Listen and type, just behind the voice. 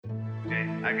Okay,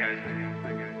 I got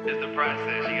you. It's the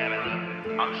process. You gotta.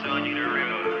 I'm showing you the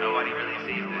real. Nobody really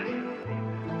sees this.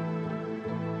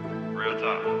 Real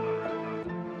talk.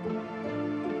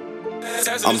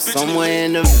 I'm somewhere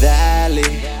in the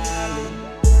valley.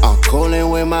 I'm coolin'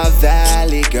 with my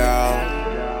valley girl,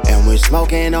 and we're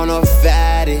smoking on a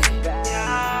fatty.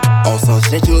 Oh, some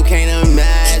shit you can't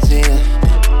imagine.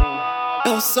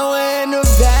 I'm somewhere in the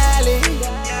valley.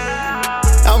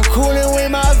 I'm coolin' with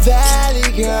my valley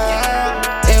girl,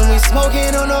 and we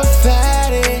smoking on a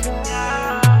fatty.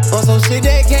 On some shit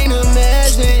they can't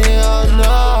imagine, oh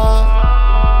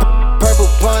no. Purple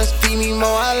punch, feed me more,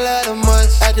 I love the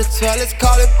munch. At the toilets,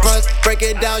 call it brunch. Break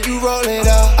it down, you roll it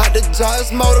up. Out the jar,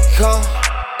 it's more to come.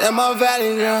 That my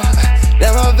valley girl,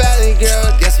 that my valley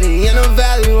girl. Guess we in the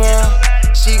valley world.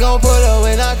 She gon' pull up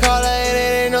when I call her, and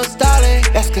it ain't no stalling.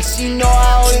 That's cause she know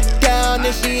I hold it down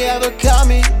if she ever call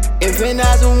me. If it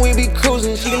not when we be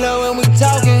cruising, she love when we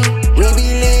talking. We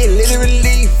be lit,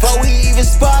 literally, before we even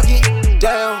spark it.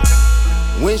 Damn,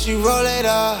 when she roll it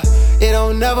up, it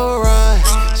don't never run.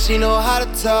 She know how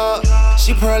to talk,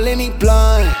 she pearlin' me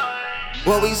blunt.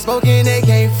 What we smoking, they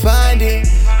can't find it.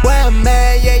 Where I'm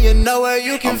at, yeah, you know where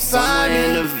you can find me.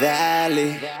 In the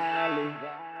valley,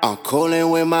 I'm coolin'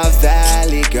 with my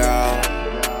valley girl,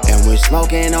 and we're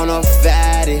smoking on a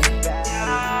fatty.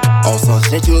 Oh, some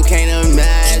shit you can't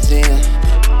imagine.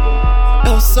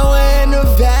 I'm somewhere in the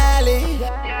valley.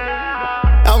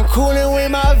 I'm coolin'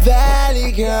 with my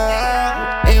valley girl,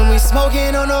 and we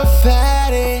smoking on a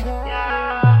fatty.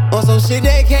 On some shit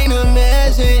they can't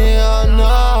imagine, oh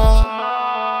no.